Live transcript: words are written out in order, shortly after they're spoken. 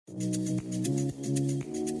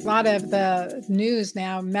A lot of the news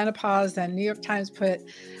now, menopause, and New York Times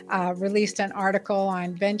released an article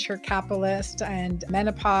on venture capitalists and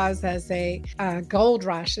menopause as a gold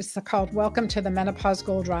rush. It's called Welcome to the Menopause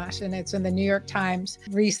Gold Rush, and it's in the New York Times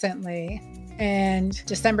recently. And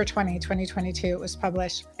December 2022, it was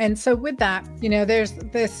published. And so with that,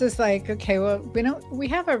 this is like, okay, well, we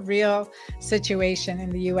have a real situation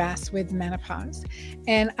in the US with menopause.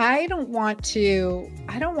 And I don't want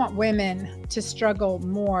women to struggle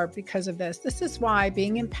more because of this. This is why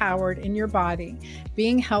being empowered in your body,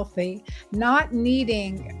 being healthy, not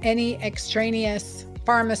needing any extraneous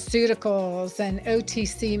pharmaceuticals and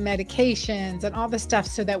OTC medications and all this stuff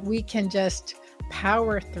so that we can just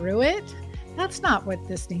power through it. That's not what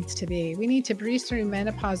this needs to be. We need to breeze through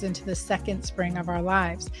menopause into the second spring of our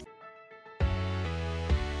lives.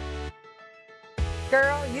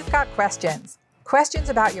 Girl, you've got questions. Questions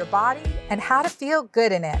about your body and how to feel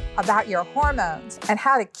good in it, about your hormones and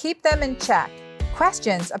how to keep them in check.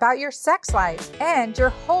 Questions about your sex life and your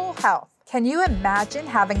whole health. Can you imagine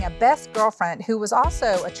having a best girlfriend who was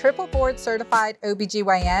also a triple board certified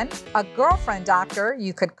OBGYN? A girlfriend doctor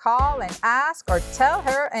you could call and ask or tell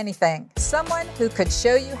her anything. Someone who could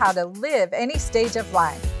show you how to live any stage of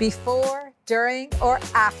life, before, during, or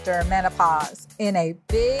after menopause, in a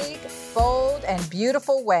big, bold, and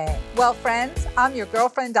beautiful way. Well, friends, I'm your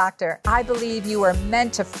girlfriend doctor. I believe you are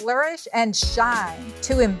meant to flourish and shine,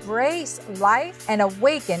 to embrace life and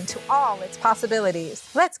awaken to all its possibilities.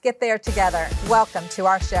 Let's get there together. Welcome to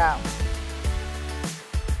our show.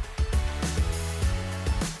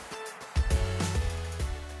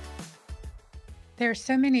 There are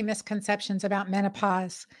so many misconceptions about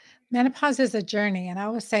menopause. Menopause is a journey, and I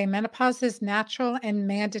always say menopause is natural and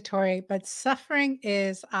mandatory, but suffering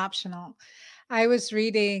is optional. I was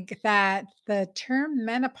reading that the term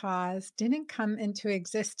menopause didn't come into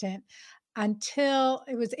existence until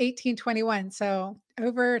it was 1821, so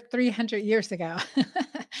over 300 years ago.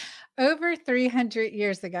 Over 300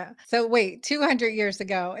 years ago. So wait, 200 years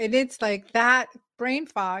ago. And it's like that brain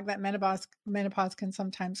fog that menopause can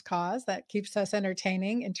sometimes cause that keeps us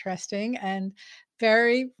entertaining, interesting, and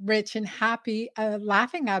very rich and happy,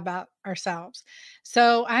 laughing about ourselves.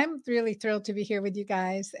 So I'm really thrilled to be here with you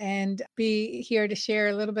guys and be here to share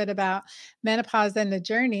a little bit about menopause and the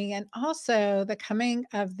journey, and also the coming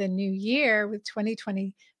of the new year with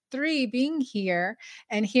 2023 being here,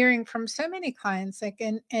 and hearing from so many clients, like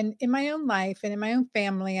and in my own life and in my own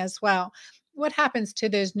family as well, what happens to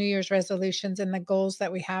those New Year's resolutions and the goals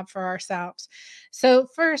that we have for ourselves. So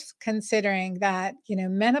first, considering that,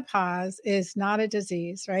 menopause is not a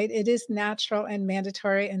disease, right? It is natural and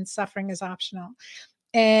mandatory, and suffering is optional.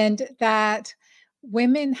 And that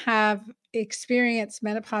women have experienced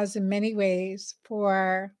menopause in many ways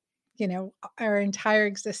for, our entire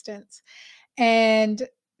existence. And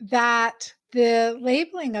that the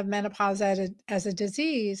labeling of menopause as a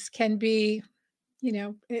disease can be,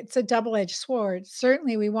 it's a double-edged sword.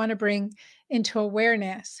 Certainly, we want to bring into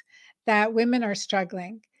awareness that women are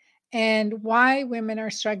struggling. And why women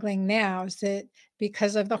are struggling now is that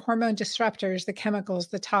because of the hormone disruptors, the chemicals,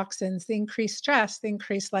 the toxins, the increased stress, the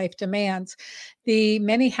increased life demands, the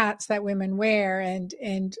many hats that women wear,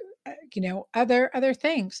 and other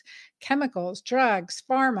things, chemicals, drugs,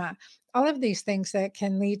 pharma, all of these things that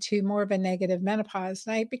can lead to more of a negative menopause.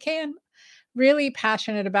 And I became really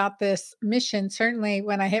passionate about this mission, certainly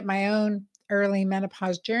when I hit my own early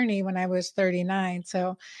menopause journey when I was 39.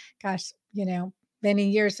 So, gosh, many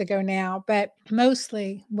years ago now, but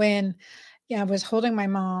mostly when I was holding my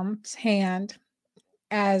mom's hand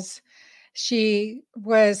as she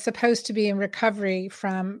was supposed to be in recovery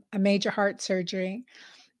from a major heart surgery,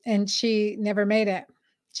 and she never made it.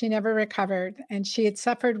 She never recovered, and she had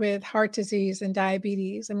suffered with heart disease and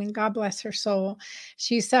diabetes. I mean, God bless her soul.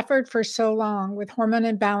 She suffered for so long with hormone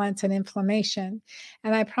imbalance and inflammation.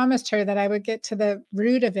 And I promised her that I would get to the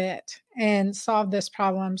root of it and solve this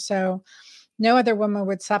problem so no other woman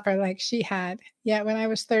would suffer like she had. Yet when I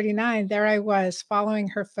was 39, there I was following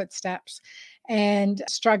her footsteps and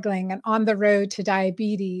struggling and on the road to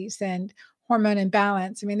diabetes and hormone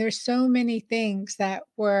imbalance. I mean, there's so many things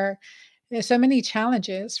there's so many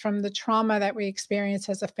challenges from the trauma that we experience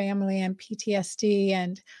as a family and PTSD,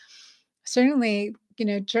 and certainly,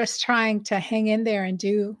 just trying to hang in there and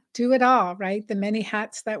do it all, right? The many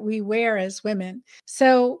hats that we wear as women.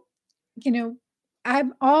 So,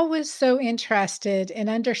 I'm always so interested in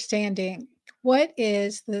understanding what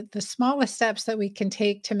is the smallest steps that we can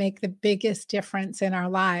take to make the biggest difference in our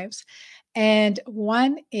lives. And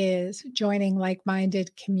one is joining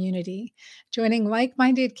like-minded community,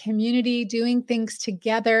 doing things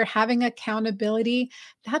together, having accountability.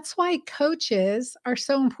 That's why coaches are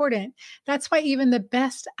so important. That's why even the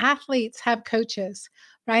best athletes have coaches,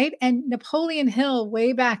 right? And Napoleon Hill,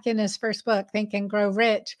 way back in his first book, Think and Grow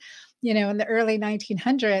Rich, in the early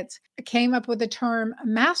 1900s, came up with the term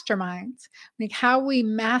masterminds, like how we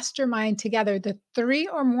mastermind together, the three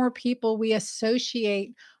or more people we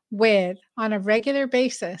associate with on a regular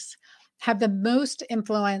basis have the most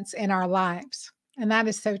influence in our lives. And that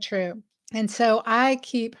is so true. And so I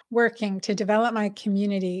keep working to develop my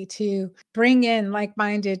community, to bring in like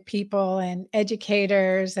minded people and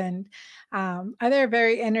educators and other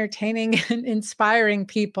very entertaining and inspiring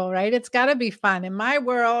people, right? It's got to be fun. In my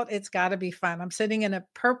world, it's got to be fun. I'm sitting in a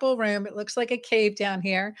purple room. It looks like a cave down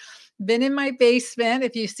here. Been in my basement.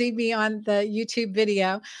 If you see me on the YouTube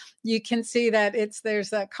video, you can see that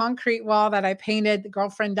there's a concrete wall that I painted the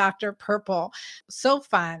girlfriend Dr. Purple. So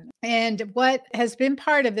fun. And what has been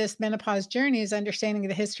part of this menopause journey is understanding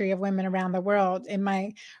the history of women around the world. In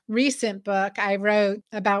my recent book, I wrote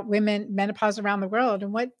about women menopause around the world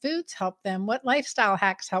and what foods help them, what lifestyle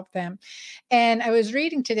hacks help them. And I was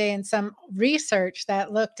reading today in some research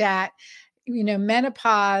that looked at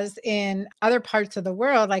menopause in other parts of the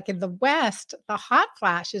world, like in the West, the hot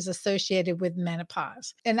flash is associated with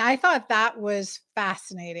menopause. And I thought that was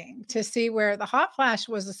fascinating to see where the hot flash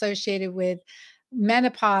was associated with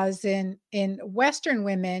menopause in Western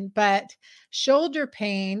women, but shoulder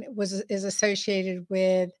pain is associated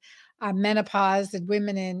with menopause in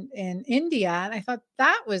women in India. And I thought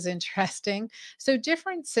that was interesting. So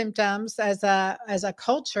different symptoms as a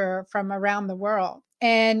culture from around the world.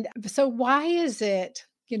 And so why is it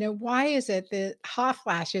that hot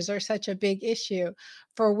flashes are such a big issue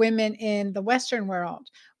for women in the Western world?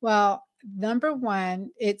 Well, number one,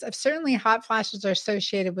 it's certainly hot flashes are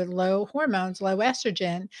associated with low hormones, low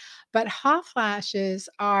estrogen, but hot flashes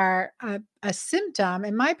are a symptom,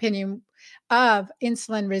 in my opinion, of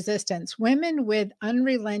insulin resistance. Women with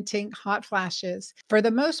unrelenting hot flashes, for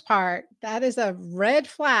the most part, that is a red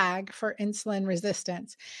flag for insulin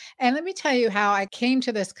resistance. And let me tell you how I came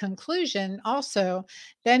to this conclusion also,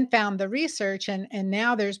 then found the research, and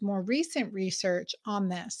now there's more recent research on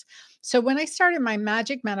this. So when I started my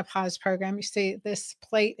Magic Menopause program, you see this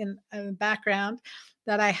plate in the background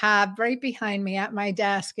that I have right behind me at my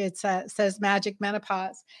desk. It says Magic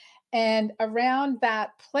Menopause. And around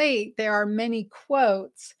that plate, there are many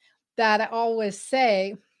quotes that I always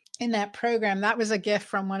say in that program. That was a gift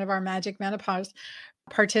from one of our Magic Menopause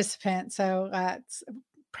participants. So it's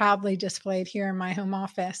proudly displayed here in my home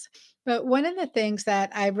office. But one of the things that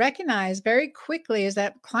I recognized very quickly is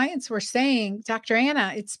that clients were saying, Dr.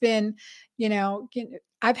 Anna, it's been,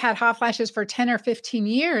 I've had hot flashes for 10 or 15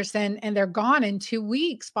 years and they're gone in 2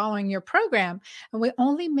 weeks following your program. And we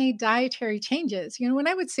only made dietary changes. When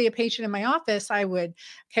I would see a patient in my office,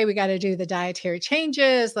 okay, we got to do the dietary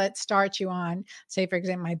changes. Let's start you on, say, for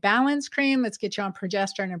example, my balance cream. Let's get you on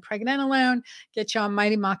progesterone and pregnenolone, get you on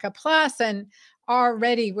Mighty Maca Plus, and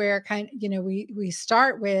already we're we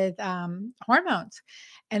start with hormones.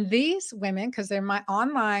 And these women, because they're my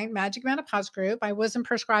online Magic Menopause group, I wasn't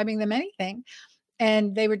prescribing them anything.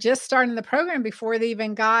 And they were just starting the program before they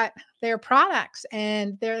even got their products.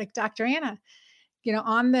 And they're like, Dr. Anna,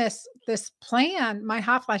 on this plan, my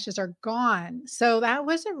hot flashes are gone. So that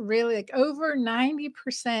was a really, like, over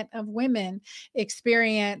 90% of women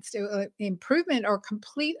experienced improvement or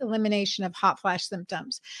complete elimination of hot flash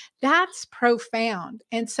symptoms. That's profound.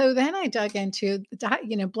 And so then I dug into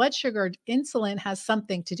blood sugar, insulin has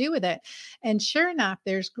something to do with it. And sure enough,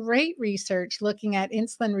 there's great research looking at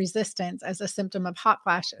insulin resistance as a symptom of hot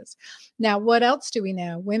flashes. Now, what else do we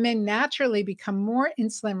know? Women naturally become more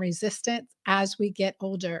insulin resistant as we get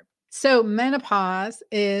older. So, menopause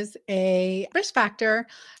is a risk factor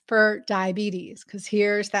for diabetes because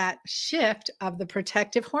here's that shift of the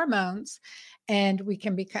protective hormones, and we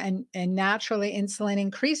can become, and naturally insulin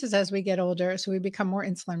increases as we get older. So, we become more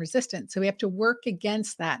insulin resistant. So, we have to work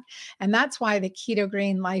against that. And that's why the keto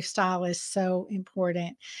green lifestyle is so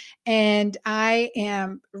important. And I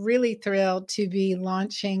am really thrilled to be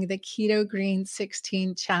launching the Keto Green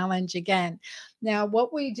 16 Challenge again. Now,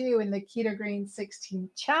 what we do in the Keto Green 16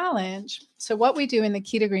 Challenge,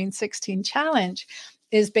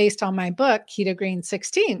 is based on my book, Keto Green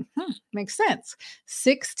 16. Makes sense.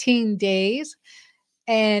 16 days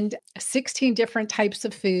and 16 different types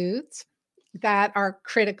of foods that are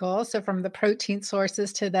critical. So from the protein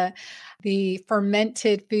sources to the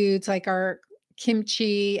fermented foods like our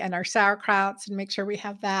kimchi and our sauerkrauts, and make sure we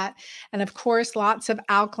have that. And of course, lots of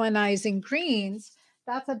alkalinizing greens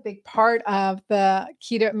That's a big part of the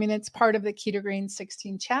keto. I mean, it's part of the Keto Green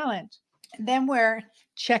 16 challenge. And then we're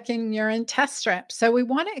checking urine test strips. So we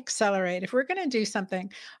want to accelerate. If we're going to do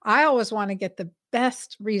something, I always want to get the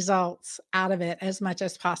best results out of it as much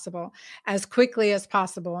as possible, as quickly as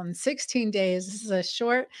possible. And 16 days is a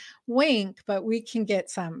short wink, but we can get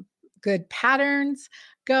some good patterns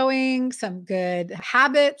going, some good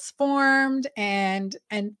habits formed, and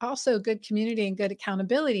also good community and good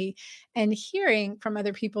accountability, and hearing from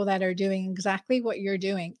other people that are doing exactly what you're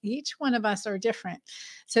doing. Each one of us are different.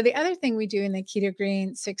 So the other thing we do in the Keto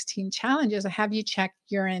Green 16 challenge is I have you check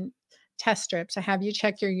urine test strips. I have you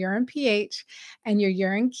check your urine pH and your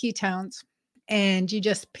urine ketones, and you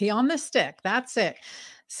just pee on the stick. That's it.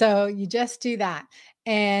 So you just do that.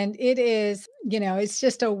 And it is, it's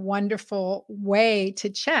just a wonderful way to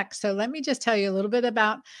check. So let me just tell you a little bit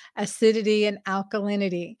about acidity and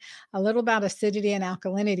alkalinity, a little about acidity and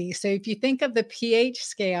alkalinity. So if you think of the pH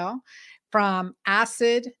scale from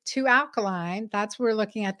acid to alkaline, that's where we're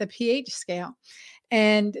looking at the pH scale.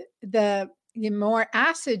 And the more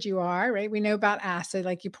acid you are, right? We know about acid,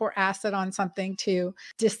 like you pour acid on something to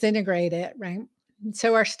disintegrate it, right?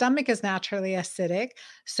 So our stomach is naturally acidic.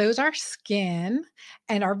 So is our skin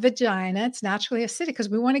and our vagina. It's naturally acidic because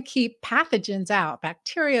we want to keep pathogens out,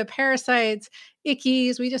 bacteria, parasites,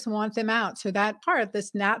 ickies. We just want them out. So that part,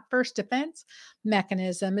 this nat first defense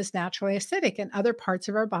mechanism, is naturally acidic, and other parts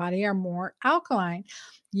of our body are more alkaline.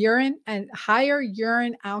 Urine and higher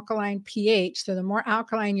urine alkaline pH. So the more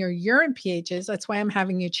alkaline your urine pH is, that's why I'm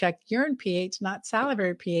having you check urine pH, not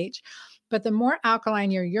salivary pH. But the more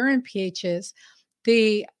alkaline your urine pH is,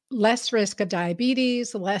 the less risk of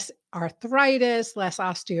diabetes, less arthritis, less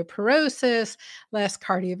osteoporosis, less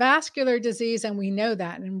cardiovascular disease. And we know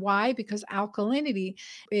that. And why? Because alkalinity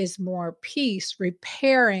is more peace,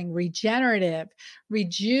 repairing, regenerative,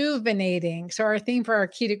 rejuvenating. So our theme for our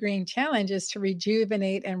Keto Green Challenge is to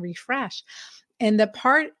rejuvenate and refresh. And the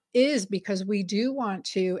part is because we do want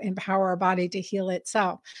to empower our body to heal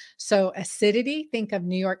itself. So acidity, think of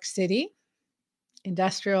New York City,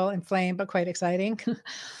 industrial, inflamed, but quite exciting.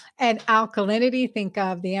 And alkalinity, think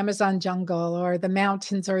of the Amazon jungle or the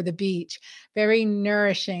mountains or the beach. Very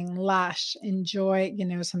nourishing, lush, enjoy,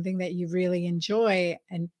 something that you really enjoy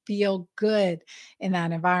and feel good in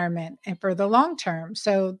that environment and for the long term.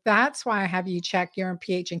 So that's why I have you check urine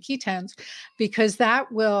pH and ketones, because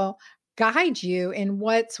that will guide you in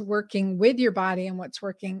what's working with your body and what's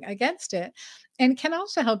working against it, and can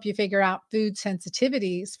also help you figure out food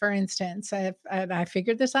sensitivities. For instance, I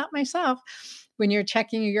figured this out myself. When you're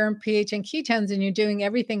checking your urine pH and ketones and you're doing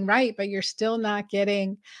everything right, but you're still not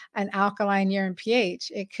getting an alkaline urine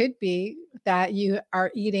pH, it could be that you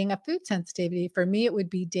are eating a food sensitivity. For me, it would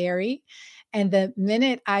be dairy. And the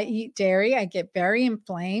minute I eat dairy, I get very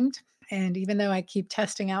inflamed. And even though I keep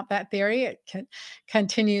testing out that theory, it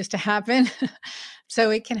continues to happen. So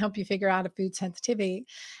it can help you figure out a food sensitivity.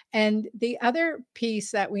 And the other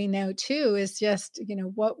piece that we know too is just,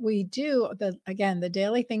 what we do, the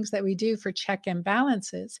daily things that we do for check and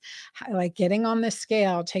balances, like getting on the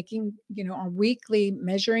scale, taking, on weekly,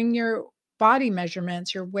 measuring your body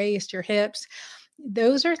measurements, your waist, your hips.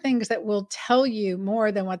 Those are things that will tell you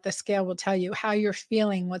more than what the scale will tell you, how you're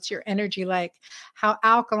feeling, what's your energy like, how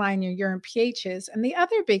alkaline your urine pH is. And the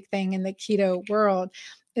other big thing in the keto world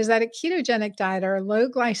is that a ketogenic diet or a low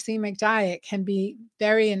glycemic diet can be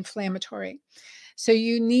very inflammatory. So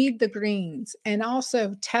you need the greens, and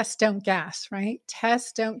also test, don't guess, right?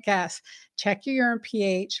 Test, don't guess. Check your urine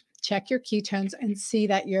pH, check your ketones, and see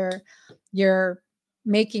that you're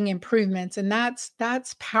making improvements. And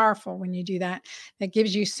that's powerful when you do that. That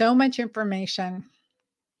gives you so much information,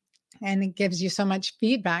 and it gives you so much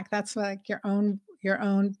feedback. That's like your own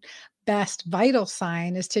best vital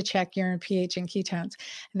sign, is to check urine pH and ketones.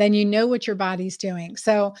 Then you know what your body's doing.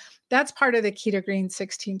 So that's part of the Keto Green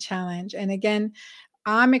 16 challenge. And again,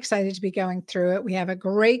 I'm excited to be going through it. We have a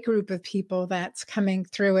great group of people that's coming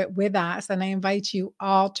through it with us, and I invite you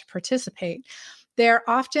all to participate. They're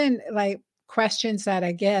often like questions that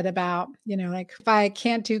I get about, like if I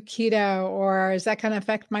can't do keto, or is that going to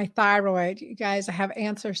affect my thyroid? You guys, I have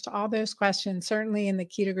answers to all those questions, certainly in the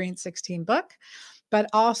Keto Green 16 book, but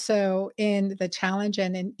also in the challenge.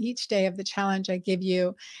 And in each day of the challenge, I give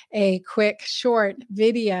you a quick, short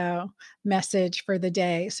video message for the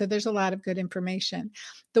day. So there's a lot of good information.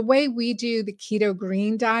 The way we do the Keto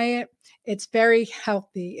Green diet, it's very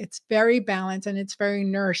healthy, it's very balanced, and it's very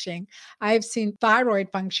nourishing. I've seen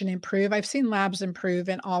thyroid function improve. I've seen labs improve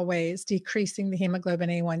in all ways, decreasing the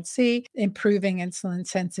hemoglobin A1C, improving insulin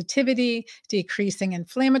sensitivity, decreasing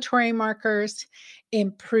inflammatory markers,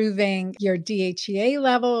 improving your DHEA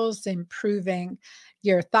levels, improving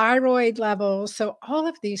your thyroid levels. So all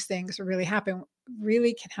of these things really can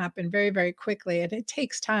happen very, very quickly, and it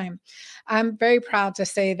takes time. I'm very proud to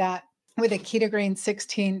say that with a Keto Green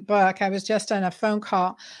 16 book, I was just on a phone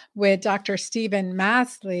call with Dr. Stephen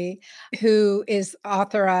Masley, who is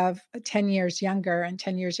author of 10 Years Younger and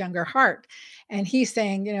 10 Years Younger Heart. And he's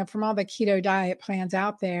saying, from all the keto diet plans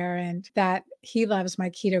out there, and that he loves my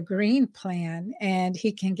Keto Green plan and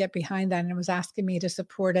he can get behind that, and was asking me to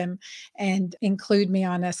support him and include me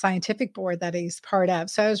on a scientific board that he's part of.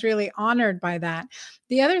 So I was really honored by that.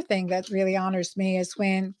 The other thing that really honors me is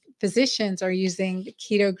when physicians are using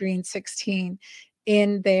Keto Green 16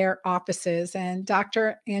 in their offices. And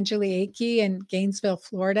Dr. Angeli Akey in Gainesville,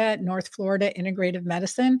 Florida, at North Florida Integrative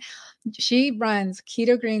Medicine, she runs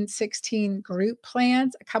Keto Green 16 group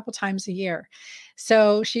plans a couple times a year.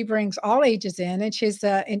 So she brings all ages in, and she's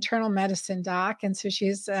an internal medicine doc. And so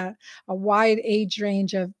she's a wide age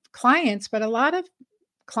range of clients, but a lot of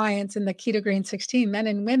clients in the Keto Green 16, men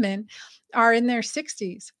and women, are in their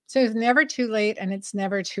 60s. So it's never too late and it's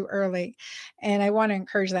never too early. And I want to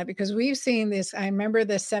encourage that, because we've seen this. I remember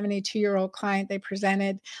this 72-year-old client, they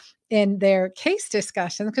presented in their case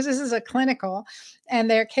discussions, because this is a clinical, and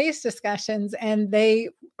their case discussions, and they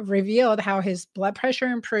revealed how his blood pressure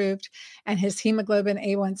improved and his hemoglobin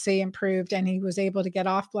A1C improved, and he was able to get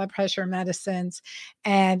off blood pressure medicines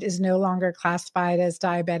and is no longer classified as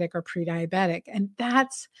diabetic or pre-diabetic. And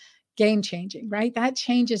that's game changing, right? That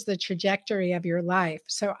changes the trajectory of your life.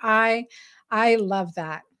 So I love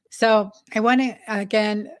that. So I want to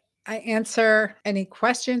again, I answer any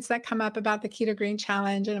questions that come up about the Keto Green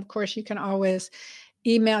Challenge. And of course, you can always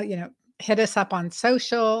email, hit us up on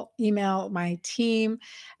social, email my team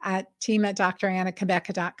at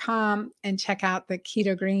drannakebecca.com, and check out the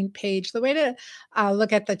Keto Green page. The way to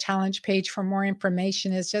look at the challenge page for more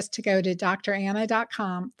information is just to go to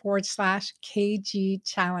dranna.com/KG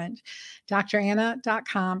challenge,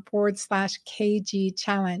 dranna.com/KG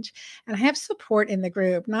challenge. And I have support in the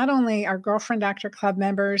group, not only our Girlfriend Doctor Club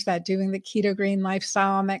members that doing the Keto Green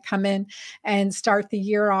lifestyle and that come in and start the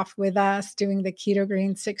year off with us doing the Keto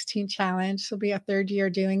Green 16 challenge. This will be a third year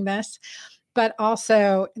doing this, but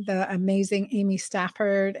also the amazing Amy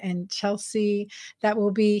Stafford and Chelsea that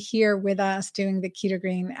will be here with us doing the Keto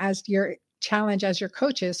Green as your challenge, as your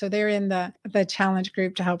coaches. So they're in the challenge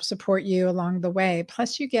group to help support you along the way.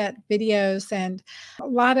 Plus you get videos and a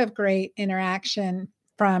lot of great interaction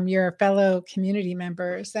from your fellow community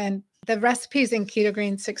members. And the recipes in Keto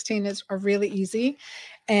Green 16 are really easy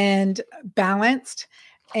and balanced.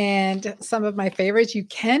 And some of my favorites, you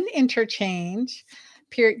can interchange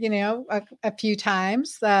a few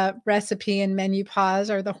times. The recipe and menu pause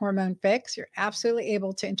or the hormone fix, you're absolutely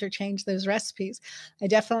able to interchange those recipes. I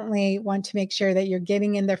definitely want to make sure that you're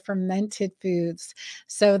getting in the fermented foods,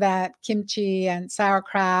 so that kimchi and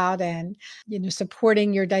sauerkraut, and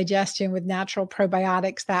supporting your digestion with natural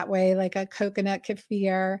probiotics that way, like a coconut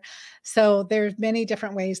kefir. So there's many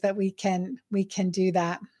different ways that we can do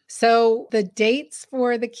that. So the dates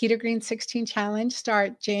for the Keto Green 16 challenge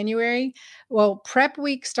start prep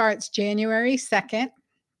week starts January 2nd.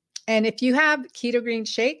 And if you have Keto Green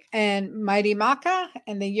Shake and Mighty Maca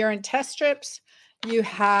and the urine test strips, you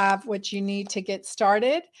have what you need to get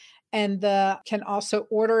started. And can also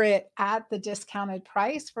order it at the discounted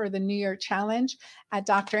price for the New Year challenge at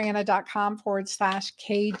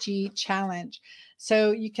dranna.com/KG challenge.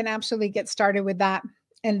 So you can absolutely get started with that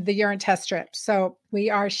and the urine test strip. So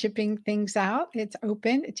we are shipping things out. It's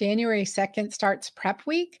open. January 2nd starts prep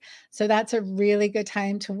week. So that's a really good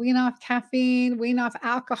time to wean off caffeine, wean off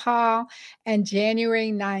alcohol. And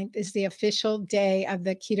January 9th is the official day of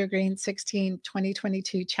the Keto Green 16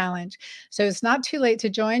 2022 challenge. So it's not too late to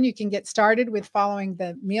join. You can get started with following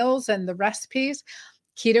the meals and the recipes.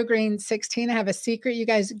 Keto Green 16, I have a secret. You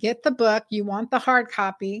guys get the book. You want the hard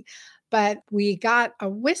copy. But we got a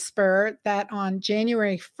whisper that on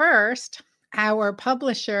January 1st, our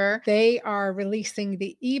publisher, they are releasing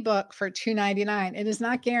the ebook for $2.99. It is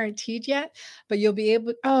not guaranteed yet, but you'll be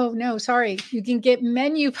able, you can get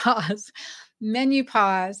Menu Pause. Menu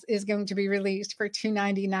Pause is going to be released for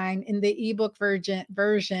 $2.99 in the ebook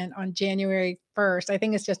version on January 1st. I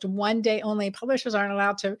think it's just one day only. Publishers aren't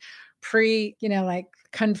allowed to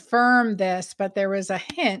confirm this, but there was a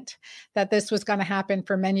hint that this was going to happen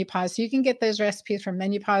for Menu Pause. So you can get those recipes from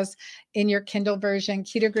Menu Pause in your Kindle version.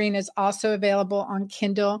 Keto Green is also available on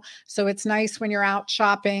Kindle. So it's nice when you're out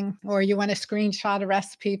shopping or you want to screenshot a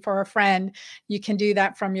recipe for a friend, you can do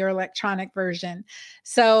that from your electronic version.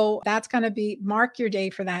 So that's going to mark your day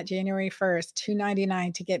for that, January 1st,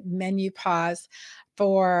 $2.99 to get Menu Pause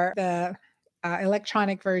for the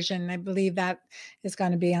electronic version. I believe that is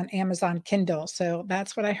going to be on Amazon Kindle. So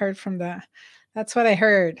that's what I heard that's what I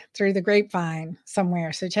heard through the grapevine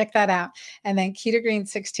somewhere. So check that out. And then Keto Green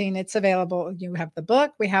 16, it's available. You have the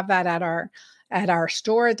book. We have that at our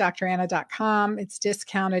store, dranna.com. It's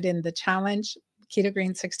discounted in the challenge, Keto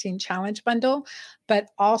Green 16 challenge bundle,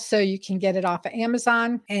 but also you can get it off of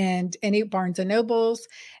Amazon and any Barnes and Nobles,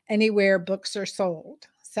 anywhere books are sold.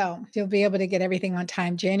 So you'll be able to get everything on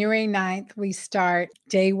time. January 9th, we start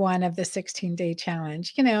day one of the 16-day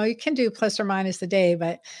challenge. You can do plus or minus a day,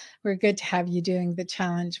 but we're good to have you doing the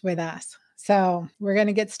challenge with us. So we're going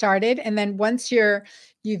to get started. And then once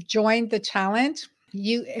you've joined the challenge,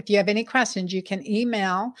 if you have any questions, you can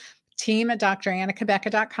email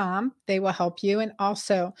team@drannakebecca.com. They will help you. And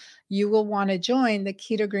also, you will want to join the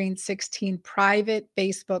Keto Green 16 private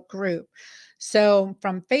Facebook group. So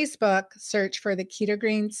from Facebook, search for the Keto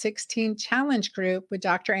Green 16 challenge group with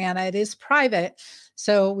Dr. Anna. It is private.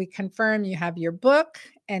 So we confirm you have your book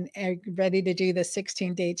and are ready to do the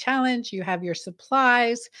 16-day challenge. You have your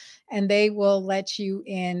supplies, and they will let you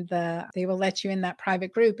in that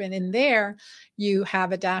private group. And in there, you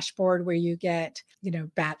have a dashboard where you get,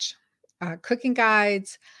 batch cooking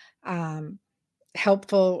guides,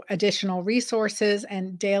 helpful additional resources,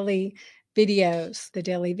 and the daily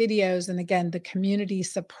videos, and again, the community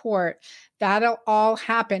support. That'll all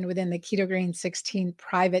happen within the Keto Green 16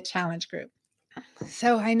 private challenge group.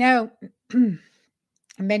 So I know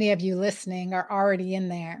many of you listening are already in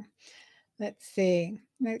there. Let's see.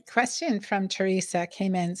 The question from Teresa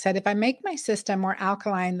came in, said, if I make my system more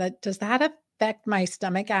alkaline, does that affect my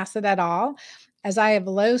stomach acid at all? As I have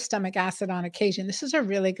low stomach acid on occasion. This is a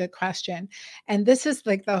really good question. And this is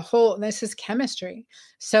like this is chemistry.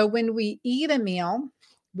 So when we eat a meal,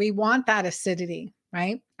 we want that acidity,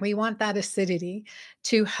 right? We want that acidity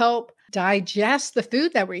to help digest the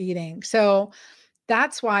food that we're eating. So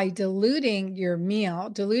that's why diluting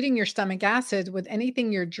your stomach acid with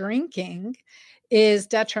anything you're drinking is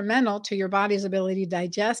detrimental to your body's ability to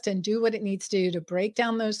digest and do what it needs to do to break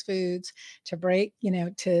down those foods,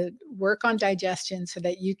 to work on digestion so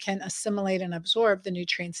that you can assimilate and absorb the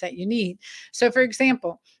nutrients that you need. So for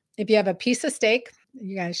example, if you have a piece of steak,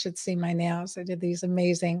 you guys should see my nails. I did these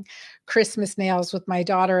amazing Christmas nails with my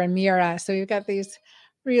daughter Amira. So you've got these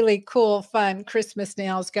really cool, fun Christmas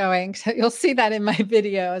nails going. So you'll see that in my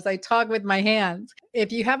video as I talk with my hands.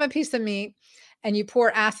 If you have a piece of meat and you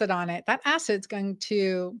pour acid on it, that acid's going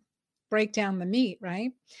to break down the meat,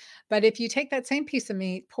 right? But if you take that same piece of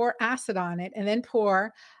meat, pour acid on it, and then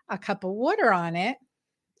pour a cup of water on it,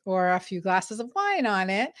 or a few glasses of wine on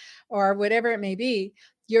it, or whatever it may be,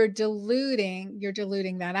 you're diluting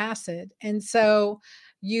that acid. And so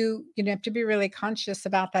you have to be really conscious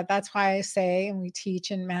about that. That's why I say, and we teach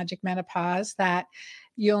in Magic Menopause, that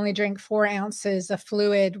you only drink 4 ounces of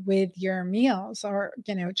fluid with your meals, or,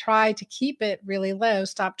 try to keep it really low.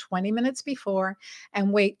 Stop 20 minutes before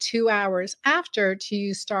and wait 2 hours after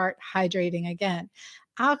to start hydrating again.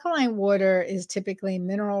 Alkaline water is typically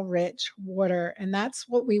mineral rich water, and that's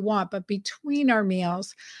what we want, but between our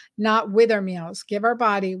meals, not with our meals. Give our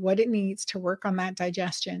body what it needs to work on that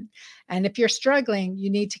digestion. And if you're struggling, you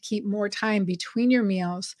need to keep more time between your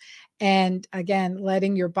meals. And again,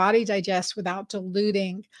 letting your body digest without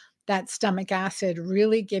diluting that stomach acid,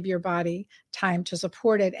 really give your body time to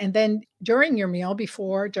support it. And then during your meal,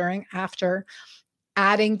 before, during, after,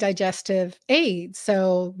 adding digestive aids.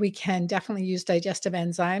 So we can definitely use digestive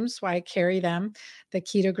enzymes, why I carry them, the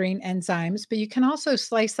Keto Green enzymes, but you can also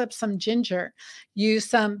slice up some ginger, use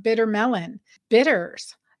some bitter melon,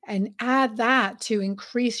 bitters, and add that to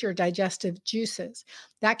increase your digestive juices.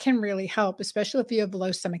 That can really help, especially if you have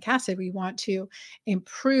low stomach acid. We want to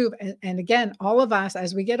improve. And again, all of us,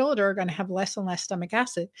 as we get older, are going to have less and less stomach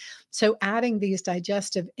acid. So adding these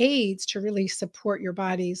digestive aids to really support your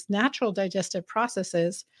body's natural digestive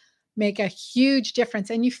processes make a huge difference,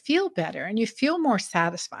 and you feel better and you feel more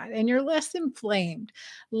satisfied and you're less inflamed,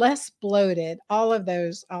 less bloated, all of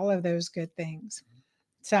those good things.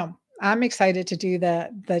 So I'm excited to do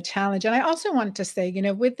the challenge. And I also wanted to say,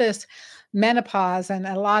 with this menopause and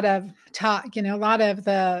a lot of talk, a lot of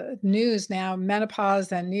the news now,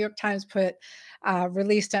 menopause, and New York Times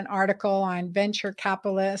released an article on venture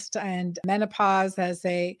capitalist and menopause as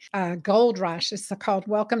a gold rush. It's called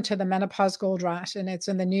Welcome to the Menopause Gold Rush. And it's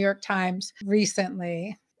in the New York Times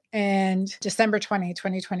recently. and December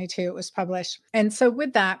 2022 it was published. And so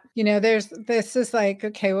with that, this is like,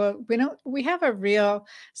 okay, well, we have a real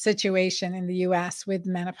situation in the US with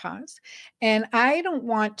menopause. And I don't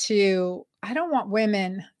want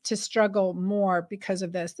women to struggle more because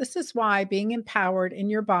of this. This is why being empowered in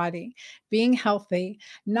your body, being healthy,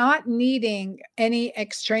 not needing any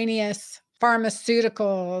extraneous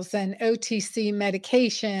pharmaceuticals and OTC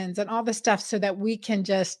medications and all the stuff so that we can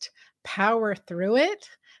just power through it.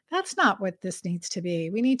 That's not what this needs to be.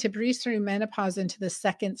 We need to breeze through menopause into the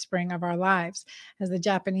second spring of our lives, as the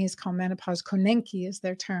Japanese call menopause, konenki is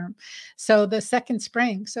their term. So the second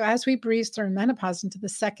spring. So as we breeze through menopause into the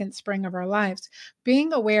second spring of our lives,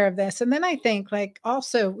 being aware of this. And then I think like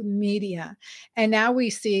also media. And now we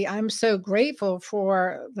see, I'm so grateful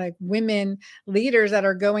for like women leaders that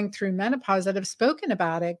are going through menopause that have spoken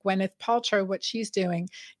about it. Gwyneth Paltrow, what she's doing,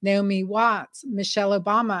 Naomi Watts, Michelle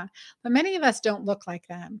Obama. But many of us don't look like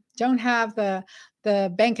them, don't have the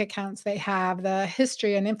bank accounts they have, the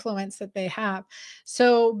history and influence that they have.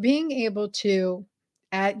 So being able to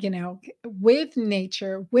with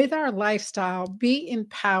nature, with our lifestyle, be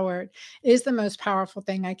empowered is the most powerful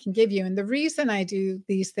thing I can give you. And the reason I do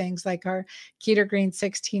these things like our Keto Green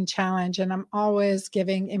 16 challenge, and I'm always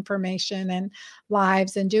giving information and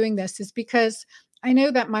lives and doing this is because I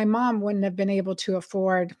know that my mom wouldn't have been able to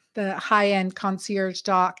afford the high-end concierge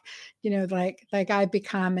doc, like I've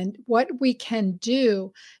become, and what we can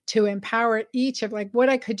do to empower each of like what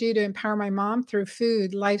I could do to empower my mom through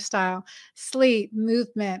food, lifestyle, sleep,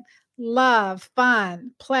 movement, love,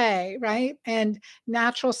 fun, play, right? And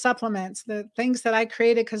natural supplements, the things that I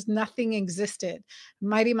created because nothing existed.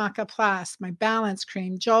 Mighty Maca Plus, my balance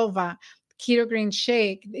cream, Jolva, Keto Green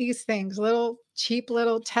Shake, these things, little cheap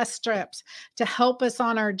little test strips to help us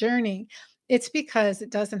on our journey. It's because it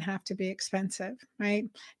doesn't have to be expensive, right?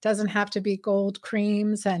 It doesn't have to be gold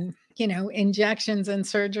creams and, injections and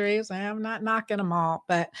surgeries. I'm not knocking them all,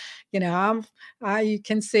 but, you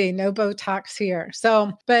can see no Botox here.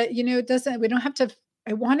 So, but, we don't have to,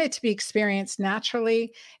 I want it to be experienced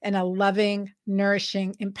naturally in a loving,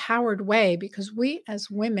 nourishing, empowered way because we as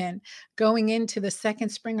women going into the second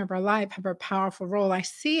spring of our life have a powerful role. I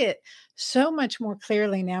see it so much more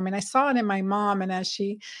clearly now. I mean, I saw it in my mom and as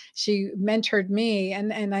she mentored me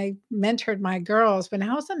and I mentored my girls, but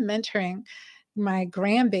now as I'm mentoring my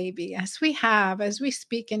grandbaby, as we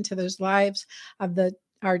speak into those lives of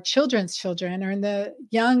our children's children or in the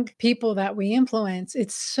young people that we influence,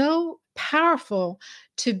 it's so powerful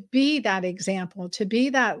to be that example, to be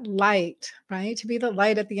that light, right? To be the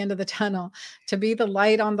light at the end of the tunnel, to be the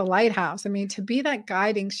light on the lighthouse. I mean, to be that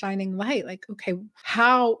guiding, shining light. Like, okay,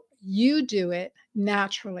 how you do it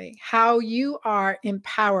naturally, how you are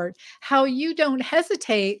empowered, how you don't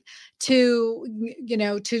hesitate to,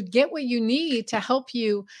 to get what you need to help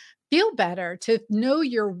you feel better, to know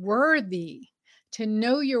you're worthy, to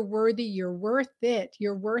know you're worthy, you're worth it,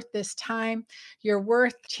 you're worth this time, you're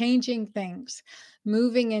worth changing things,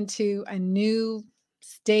 moving into a new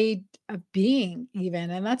state of being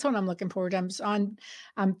even. And that's what I'm looking forward to.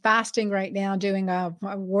 I'm fasting right now, doing a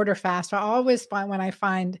water fast. I always find when I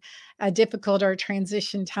find a difficult or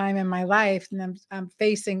transition time in my life and I'm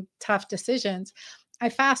facing tough decisions, I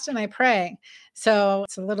fast and I pray. So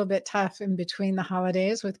it's a little bit tough in between the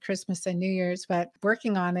holidays with Christmas and New Year's, but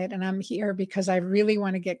working on it. And I'm here because I really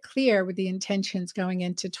want to get clear with the intentions going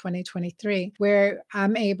into 2023, where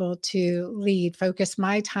I'm able to lead, focus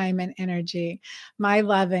my time and energy, my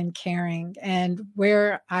love and caring, and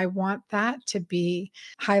where I want that to be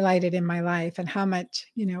highlighted in my life and how much,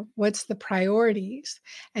 what's the priorities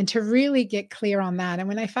and to really get clear on that. And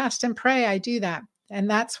when I fast and pray, I do that. And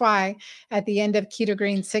that's why at the end of Keto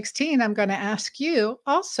Green 16, I'm going to ask you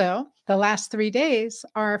also, the last 3 days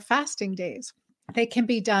are fasting days. They can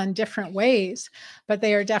be done different ways, but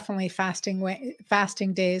they are definitely fasting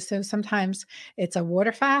days. So sometimes it's a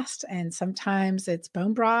water fast and sometimes it's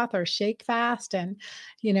bone broth or shake fast and,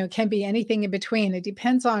 can be anything in between. It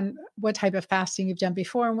depends on what type of fasting you've done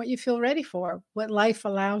before and what you feel ready for, what life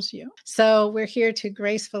allows you. So we're here to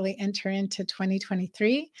gracefully enter into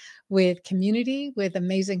 2023 with community, with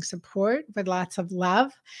amazing support, with lots of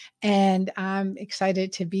love. And I'm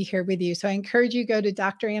excited to be here with you. So I encourage you go to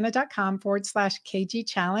dranna.com/KG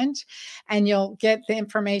challenge and you'll get the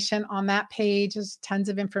information on that page. There's tons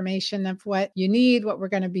of information of what you need, what we're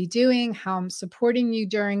going to be doing, how I'm supporting you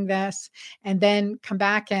during this, and then come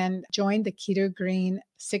back and join the Keto Green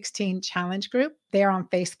 16 challenge group there on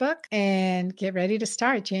Facebook and get ready to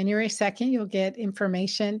start. January 2nd, you'll get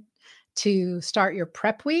information to start your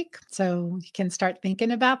prep week. So you can start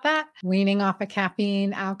thinking about that, weaning off of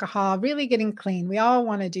caffeine, alcohol, really getting clean. We all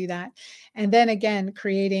want to do that. And then again,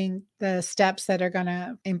 creating the steps that are going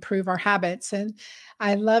to improve our habits. And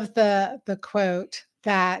I love the quote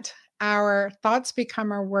that our thoughts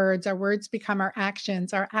become our words become our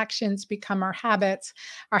actions become our habits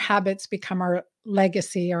become our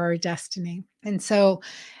legacy or our destiny. And so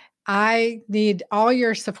I need all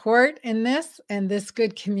your support in this and this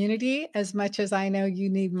good community as much as I know you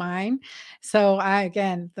need mine. So,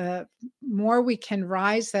 again, the more we can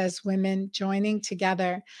rise as women joining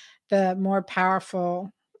together, the more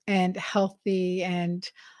powerful and healthy and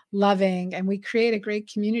loving, and we create a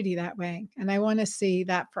great community that way. And I want to see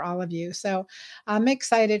that for all of you. So, I'm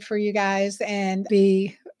excited for you guys and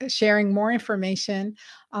be sharing more information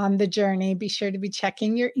on the journey. Be sure to be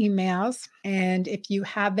checking your emails. And if you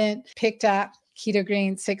haven't picked up Keto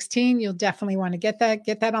Green 16, you'll definitely want to get that.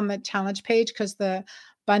 Get that on the challenge page because the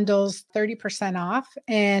bundles 30% off.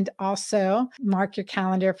 And also mark your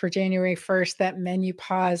calendar for January 1st. That menu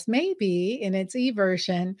pause may be in its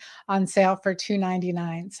e-version on sale for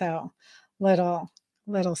 $2.99. So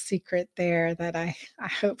little secret there that I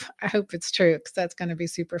hope it's true because that's going to be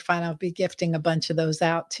super fun. I'll be gifting a bunch of those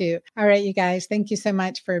out too. All right, you guys, thank you so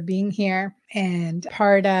much for being here and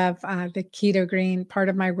part of the Keto Green, part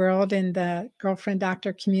of my world in the Girlfriend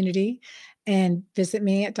Doctor community. And visit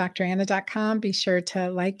me at dranna.com. Be sure to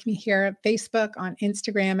like me here at Facebook, on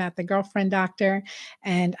Instagram at the Girlfriend Doctor.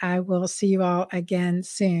 And I will see you all again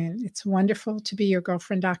soon. It's wonderful to be your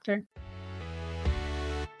Girlfriend Doctor.